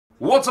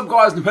What's up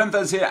guys,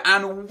 NepentheZ here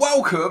and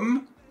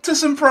welcome to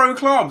some pro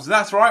clubs.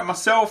 That's right,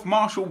 myself,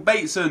 Marshall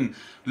Bateson,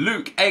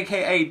 Luke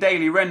aka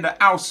Daily Render,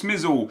 Al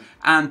Smizzle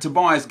and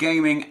Tobias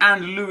Gaming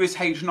and Lewis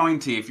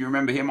H90. If you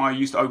remember him, I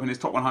used to open his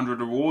top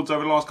 100 rewards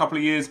over the last couple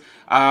of years,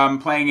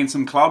 playing in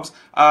some clubs.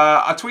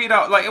 I tweeted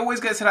out, like, it always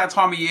gets to that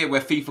time of year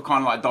where FIFA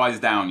kind of like dies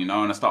down, you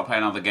know, and I start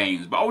playing other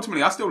games. But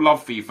ultimately, I still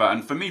love FIFA,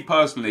 and for me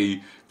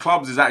personally,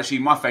 clubs is actually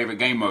my favourite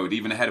game mode,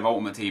 even ahead of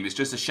Ultimate Team. It's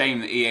just a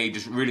shame that EA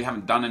just really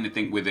haven't done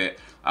anything with it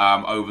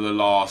over the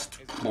last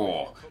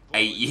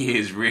 8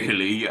 years,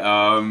 really. You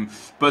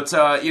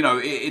know,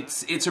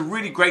 it's a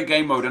really great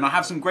game mode, and I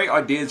have some great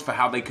ideas for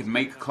how they could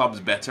make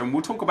clubs better, and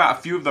we'll talk about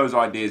a few of those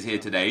ideas here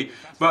today.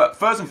 But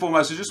first and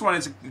foremost, I just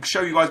wanted to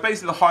show you guys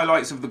basically the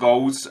highlights of the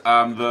goals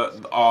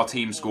that our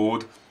team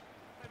scored,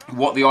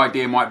 what the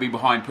idea might be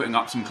behind putting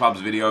up some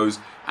clubs videos,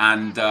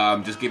 and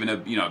just giving a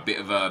bit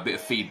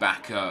of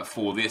feedback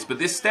for this. But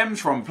this stems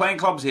from playing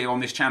clubs here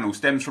on this channel,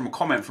 stems from a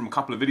comment from a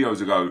couple of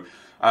videos ago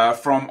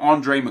from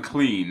Andre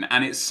McLean,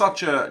 and it's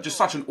just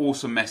such an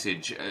awesome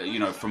message, you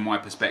know, from my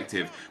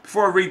perspective.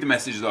 Before I read the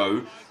message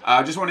though,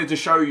 I just wanted to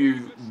show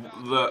you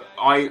that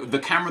the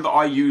camera that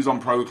I use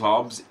on pro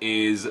clubs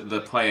is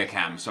the player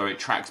cam, so it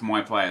tracks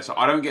my player, so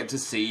I don't get to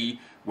see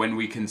when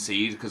we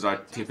concede because I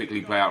typically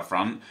play out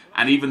front,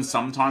 and even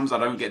sometimes I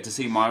don't get to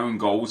see my own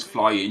goals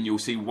fly in. You'll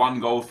see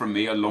one goal from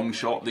me, a long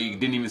shot that you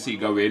didn't even see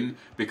go in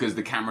because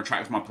the camera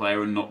tracks my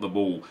player and not the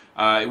ball.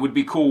 It would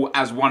be cool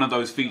as one of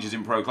those features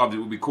in pro clubs. It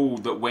would be cool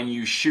that when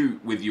you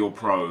shoot with your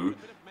pro,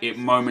 it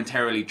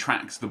momentarily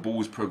tracks the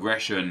ball's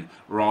progression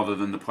rather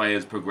than the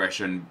player's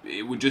progression.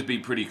 It would just be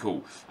pretty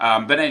cool.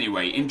 But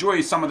anyway,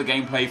 enjoy some of the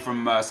gameplay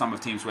from some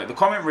of Team Sweat. The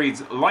comment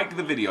reads, like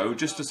the video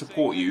just to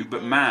support you,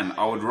 but man,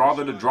 I would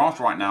rather the draft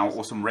right now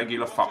or some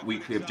regular FUT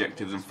weekly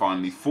objectives, and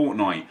finally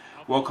Fortnite.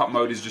 World Cup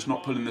mode is just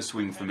not pulling the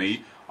swing for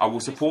me. I will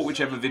support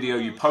whichever video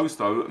you post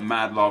though,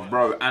 mad love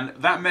bro. And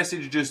that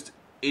message just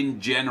in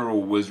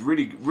general was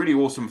really, really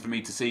awesome for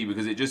me to see,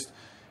 because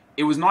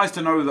it was nice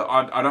to know that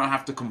I don't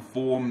have to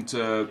conform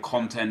to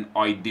content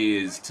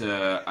ideas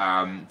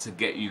to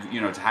get you,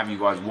 to have you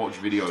guys watch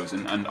videos,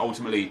 and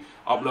ultimately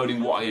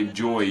uploading what I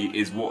enjoy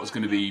is what's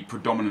going to be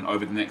predominant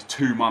over the next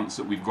 2 months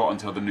that we've got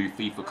until the new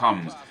FIFA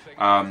comes.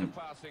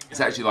 It's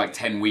actually like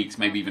 10 weeks,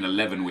 maybe even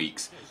 11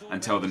 weeks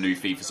until the new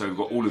FIFA. So we've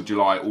got all of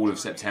July, all of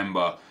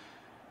September.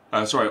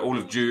 All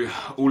of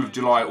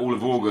July, all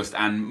of August,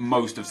 and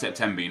most of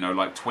September, you know,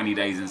 like 20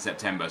 days in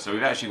September. So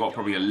we've actually got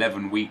probably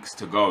 11 weeks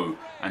to go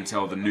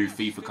until the new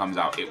FIFA comes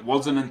out. It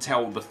wasn't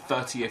until the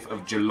 30th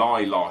of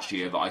July last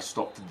year that I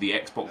stopped the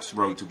Xbox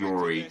Road to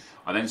Glory.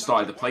 I then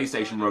started the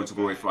PlayStation Road to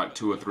Glory for like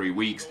 2 or 3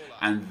 weeks,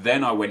 and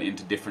then I went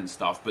into different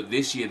stuff. But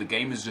this year the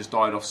game has just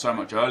died off so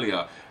much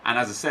earlier, and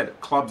as I said,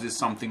 clubs is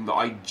something that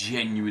I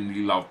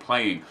genuinely love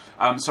playing.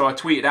 So I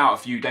tweeted out a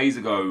few days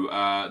ago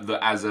that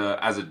as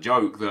a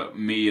joke that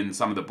me and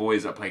some of the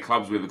boys that play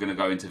clubs with are going to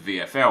go into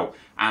VFL,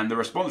 and the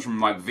response from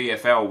like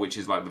VFL, which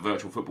is like the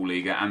Virtual Football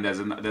League, and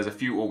there's a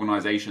few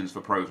organisations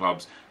for pro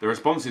clubs, the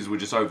responses were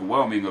just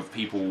overwhelming of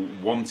people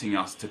wanting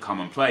us to come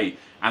and play.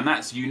 And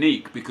that's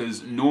unique,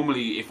 because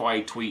normally if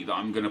I tweet that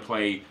I'm going to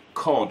play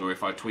COD, or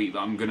if I tweet that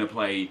I'm going to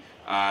play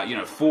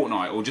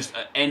Fortnite, or just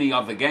any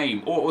other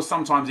game, or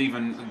sometimes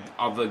even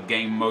other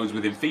game modes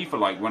within FIFA,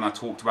 like when I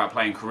talked about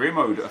playing career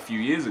mode a few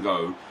years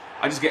ago,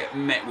 I just get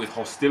met with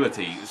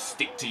hostility.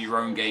 Stick to your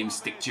own game,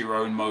 stick to your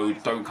own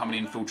mode, don't come and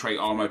infiltrate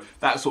our mode,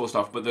 that sort of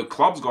stuff. But the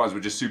clubs guys were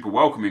just super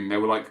welcoming. They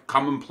were like,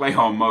 come and play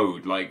our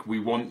mode, like, we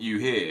want you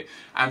here.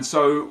 And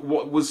so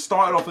what was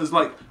started off as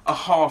like a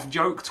half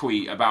joke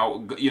tweet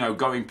about, you know,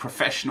 going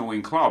professional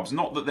in clubs,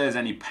 not that there's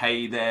any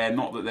pay there,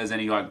 not that there's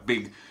any like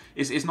big,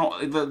 it's not,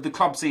 the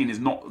club scene is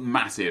not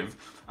massive.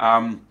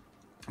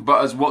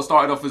 But as what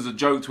started off as a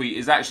joke tweet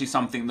is actually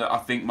something that I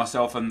think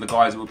myself and the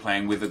guys that we're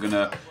playing with are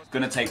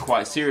gonna take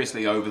quite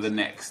seriously over the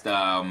next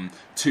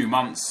 2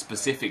 months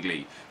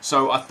specifically.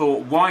 So I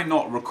thought, why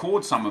not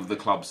record some of the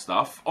club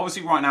stuff?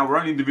 Obviously right now we're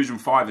only in Division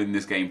 5 in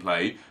this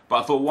gameplay, but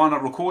I thought, why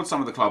not record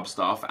some of the club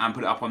stuff and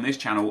put it up on this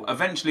channel?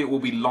 Eventually it will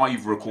be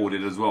live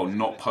recorded as well,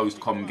 not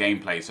post-com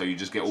gameplay, so you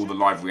just get all the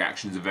live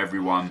reactions of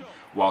everyone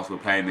whilst we're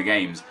playing the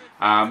games.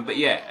 But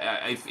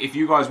yeah, if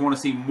you guys want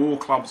to see more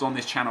clubs on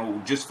this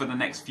channel just for the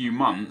next few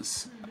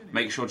months,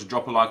 make sure to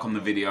drop a like on the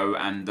video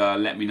and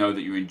let me know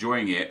that you're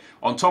enjoying it.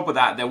 On top of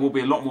that, there will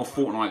be a lot more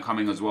Fortnite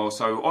coming as well.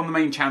 So on the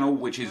main channel,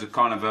 which is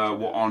kind of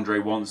what Andre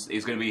wants,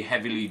 is going to be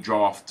heavily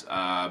draft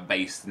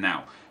based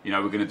now. You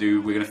know, we're going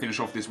to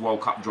finish off this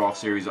World Cup draft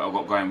series that I've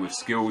got going with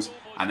skills,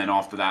 and then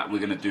after that we're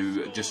going to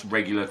do just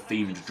regular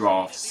themed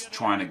drafts,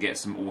 trying to get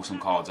some awesome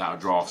cards out of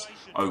drafts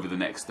over the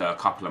next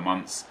couple of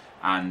months.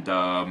 And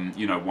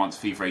you know, once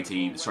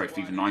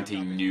FIFA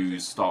 19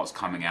 news starts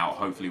coming out,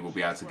 hopefully we'll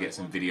be able to get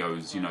some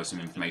videos, you know, some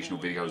informational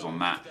videos on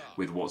that,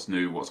 with what's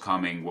new, what's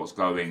coming, what's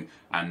going,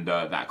 and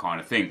that kind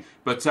of thing.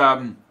 But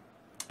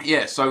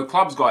yeah, so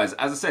clubs guys,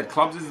 as I said,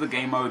 clubs is the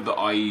game mode that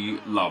I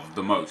love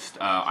the most.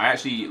 I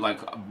actually, like,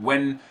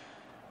 when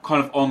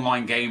kind of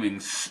online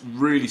gaming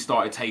really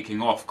started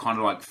taking off, kind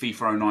of like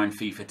FIFA 09,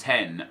 FIFA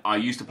 10. I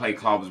used to play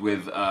clubs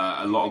with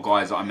a lot of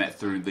guys that I met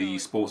through the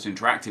Sports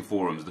Interactive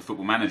forums, the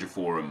Football Manager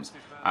forums.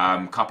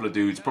 A couple of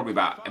dudes, probably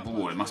about, it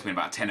must have been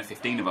about 10 or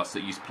 15 of us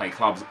that used to play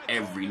clubs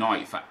every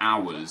night for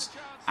hours.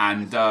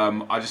 And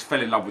I just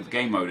fell in love with the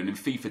game mode. And in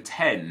FIFA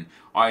 10,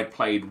 I had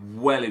played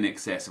well in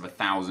excess of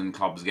 1,000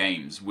 clubs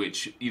games,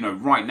 which, you know,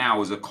 right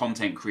now as a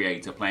content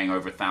creator, playing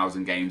over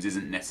 1,000 games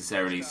isn't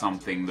necessarily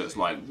something that's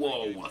like,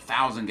 whoa,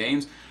 1,000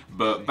 games.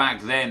 But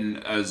back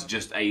then, as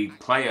just a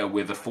player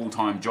with a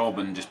full-time job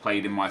and just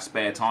played in my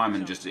spare time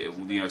and just, you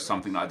know,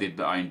 something that I did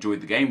that I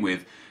enjoyed the game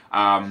with,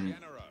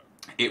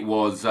 it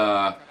was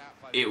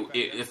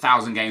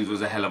 1,000 games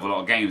was a hell of a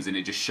lot of games, and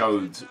it just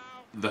showed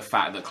the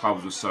fact that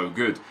clubs was so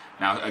good.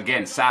 Now,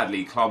 again,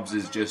 sadly, clubs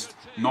has just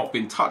not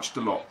been touched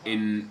a lot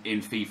in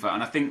FIFA,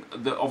 and I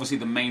think that obviously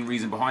the main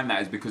reason behind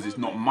that is because it's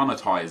not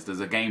monetized as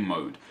a game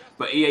mode.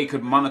 But EA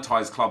could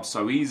monetize clubs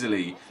so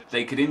easily,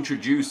 they could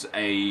introduce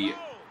a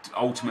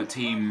Ultimate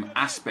Team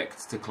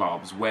aspect to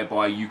clubs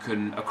whereby you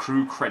can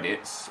accrue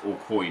credits or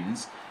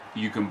coins,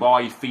 you can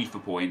buy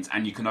FIFA points,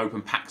 and you can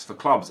open packs for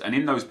clubs, and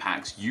in those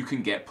packs you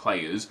can get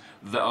players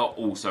that are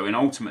also in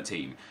Ultimate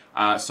Team.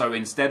 So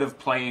instead of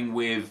playing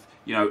with,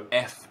 you know,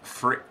 F.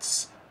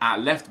 Fritz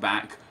at left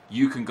back,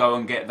 you can go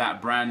and get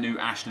that brand new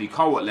Ashley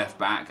Cole at left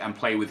back and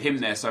play with him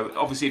there. So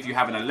obviously if you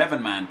have an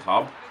 11-man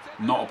club,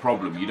 not a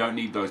problem, you don't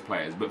need those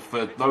players. But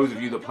for those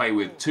of you that play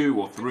with 2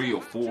 or 3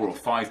 or 4 or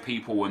 5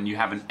 people, and you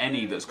haven't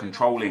any that's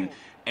controlling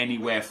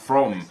anywhere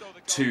from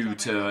 2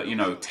 to, you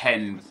know,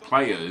 10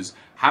 players,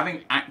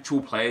 having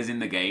actual players in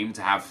the game to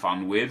have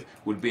fun with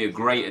would be a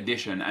great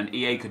addition, and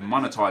EA could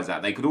monetize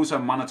that. They could also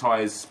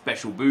monetize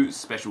special boots,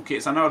 special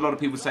kits. I know a lot of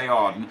people say,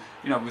 oh,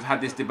 you know, we've had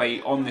this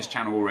debate on this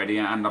channel already,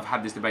 and I've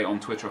had this debate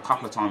on Twitter a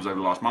couple of times over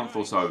the last month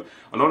or so.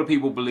 A lot of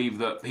people believe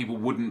that people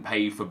wouldn't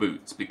pay for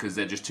boots because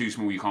they're just too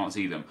small, you can't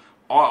see them.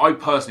 I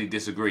personally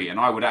disagree, and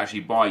I would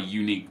actually buy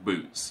unique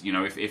boots. You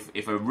know,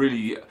 if a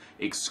really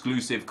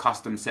exclusive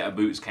custom set of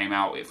boots came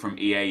out from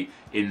EA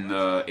in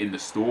the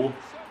store,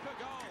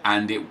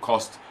 and it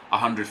cost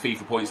 100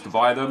 FIFA points to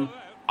buy them,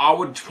 I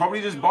would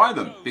probably just buy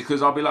them,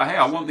 because I'll be like, hey,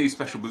 I want these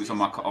special boots on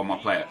my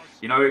player.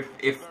 You know,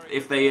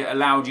 if they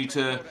allowed you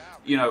to,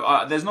 you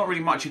know, there's not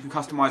really much you can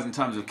customize in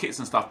terms of kits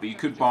and stuff, but you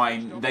could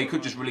buy, they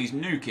could just release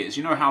new kits.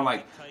 You know how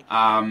like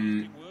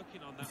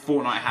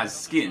Fortnite has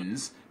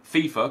skins,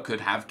 FIFA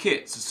could have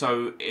kits,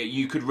 so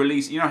you could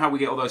release, you know how we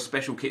get all those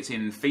special kits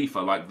in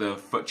FIFA, like the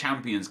FUT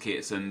Champions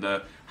kits and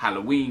the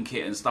Halloween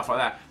kit and stuff like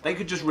that. They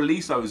could just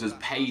release those as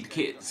paid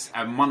kits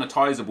and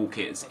monetizable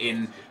kits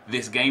in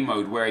this game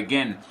mode, where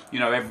again, you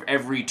know,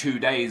 every 2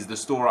 days the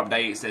store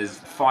updates, there's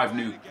 5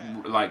 new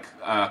like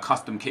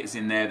custom kits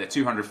in there. They're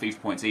 200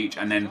 FIFA points each,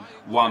 and then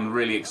one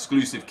really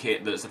exclusive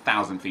kit that's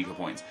 1,000 FIFA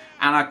points.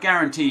 And I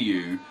guarantee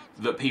you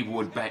that people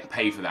would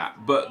pay for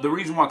that. But the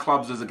reason why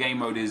clubs as a game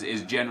mode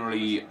is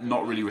generally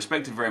not really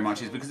respected very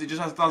much is because it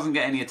just doesn't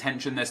get any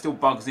attention. There's still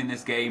bugs in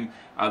this game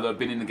that have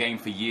been in the game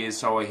for years,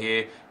 so I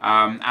hear,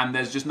 and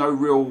there's just no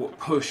real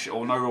push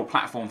or no real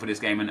platform for this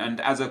game. And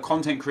as a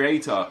content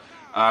creator,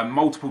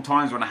 multiple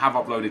times when I have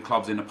uploaded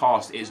clubs in the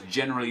past, it's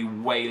generally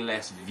way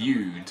less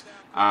viewed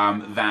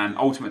than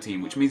Ultimate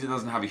Team, which means it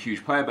doesn't have a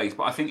huge player base.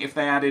 But I think if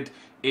they added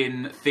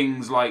in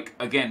things like,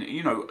 again,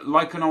 you know,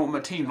 like an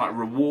Ultimate Team, like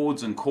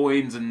rewards and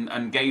coins,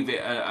 and gave it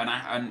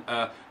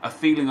a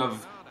feeling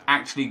of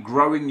actually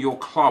growing your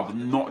club,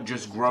 not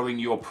just growing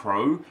your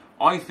pro,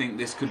 I think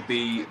this could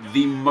be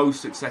the most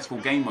successful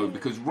game mode.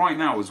 Because right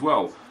now as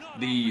well,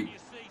 the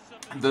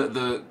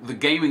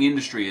gaming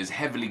industry is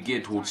heavily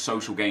geared towards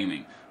social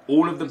gaming.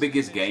 All of the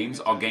biggest games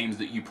are games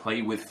that you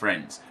play with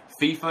friends.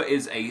 FIFA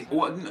is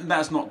well,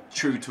 that's not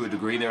true to a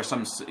degree. There are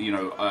some, you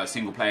know,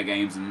 single player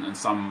games and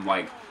some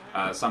like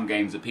some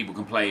games that people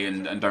can play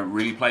and don't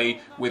really play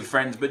with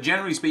friends. But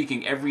generally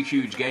speaking, every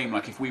huge game,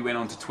 like if we went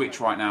onto Twitch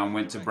right now and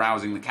went to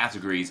browsing the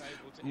categories,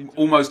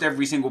 almost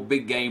every single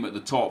big game at the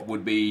top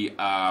would be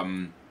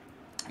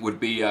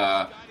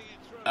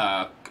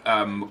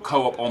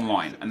co-op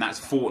online, and that's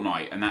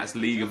Fortnite, and that's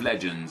League of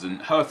Legends,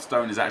 and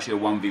Hearthstone is actually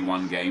a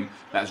 1v1 game.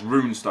 That's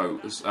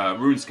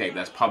RuneScape,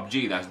 that's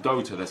PUBG, that's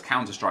Dota, that's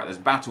Counter-Strike, that's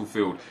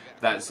Battlefield,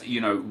 that's,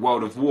 you know,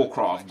 World of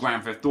Warcraft,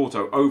 Grand Theft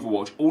Auto,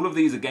 Overwatch. All of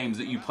these are games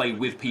that you play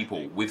with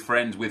people, with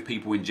friends, with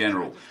people in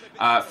general.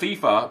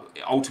 FIFA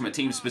Ultimate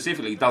Team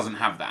specifically doesn't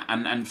have that,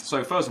 and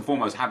so first and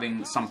foremost,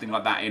 having something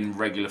like that in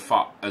regular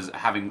FUT as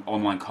having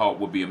online co-op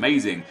would be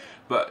amazing.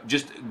 But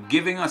just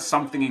giving us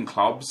something in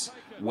clubs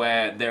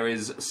where there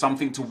is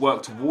something to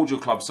work towards your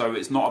club, so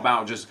it's not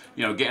about just,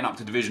 you know, getting up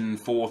to Division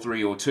 4,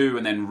 3 or 2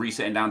 and then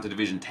resetting down to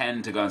Division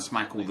 10 to go and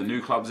smack all the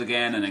new clubs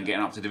again, and then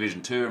getting up to Division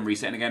 2 and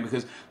resetting again,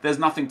 because there's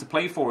nothing to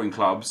play for in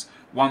clubs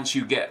once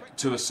you get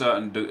to a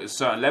certain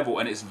level,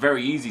 and it's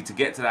very easy to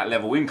get to that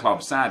level in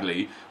clubs,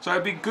 sadly. So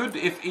it'd be good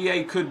if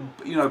EA could,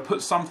 you know,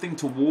 put something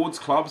towards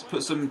clubs,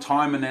 put some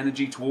time and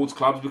energy towards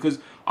clubs, because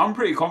I'm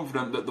pretty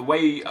confident that the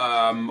way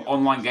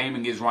online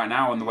gaming is right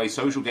now and the way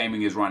social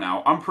gaming is right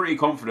now, I'm pretty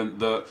confident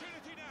that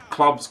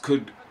clubs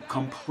could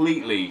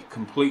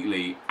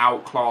completely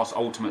outclass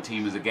Ultimate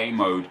Team as a game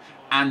mode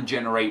and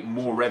generate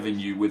more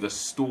revenue with a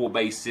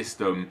store-based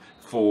system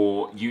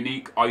for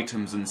unique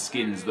items and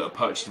skins that are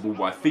purchasable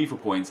by FIFA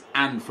points,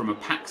 and from a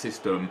pack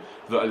system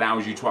that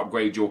allows you to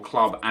upgrade your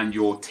club and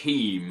your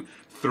team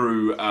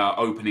through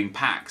opening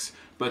packs.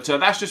 But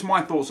that's just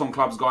my thoughts on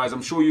clubs, guys.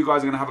 I'm sure you guys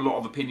are going to have a lot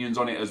of opinions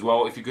on it as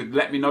well. If you could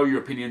let me know your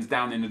opinions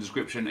down in the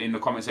description, in the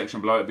comment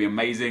section below, it'd be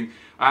amazing.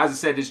 As I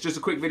said, it's just a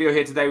quick video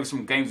here today with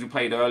some games we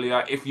played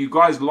earlier. If you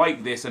guys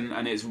like this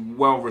and it's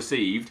well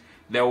received,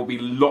 there will be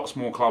lots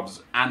more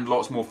clubs and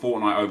lots more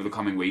Fortnite over the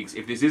coming weeks.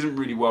 If this isn't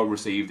really well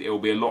received, it will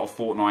be a lot of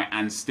Fortnite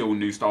and still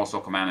New Star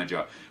Soccer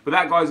Manager. But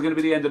that, guys, is going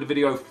to be the end of the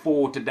video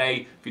for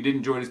today. If you did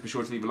enjoy this, be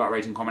sure to leave a like,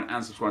 rating, comment,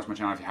 and subscribe to my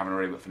channel if you haven't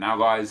already. But for now,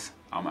 guys,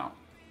 I'm out.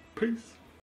 Peace.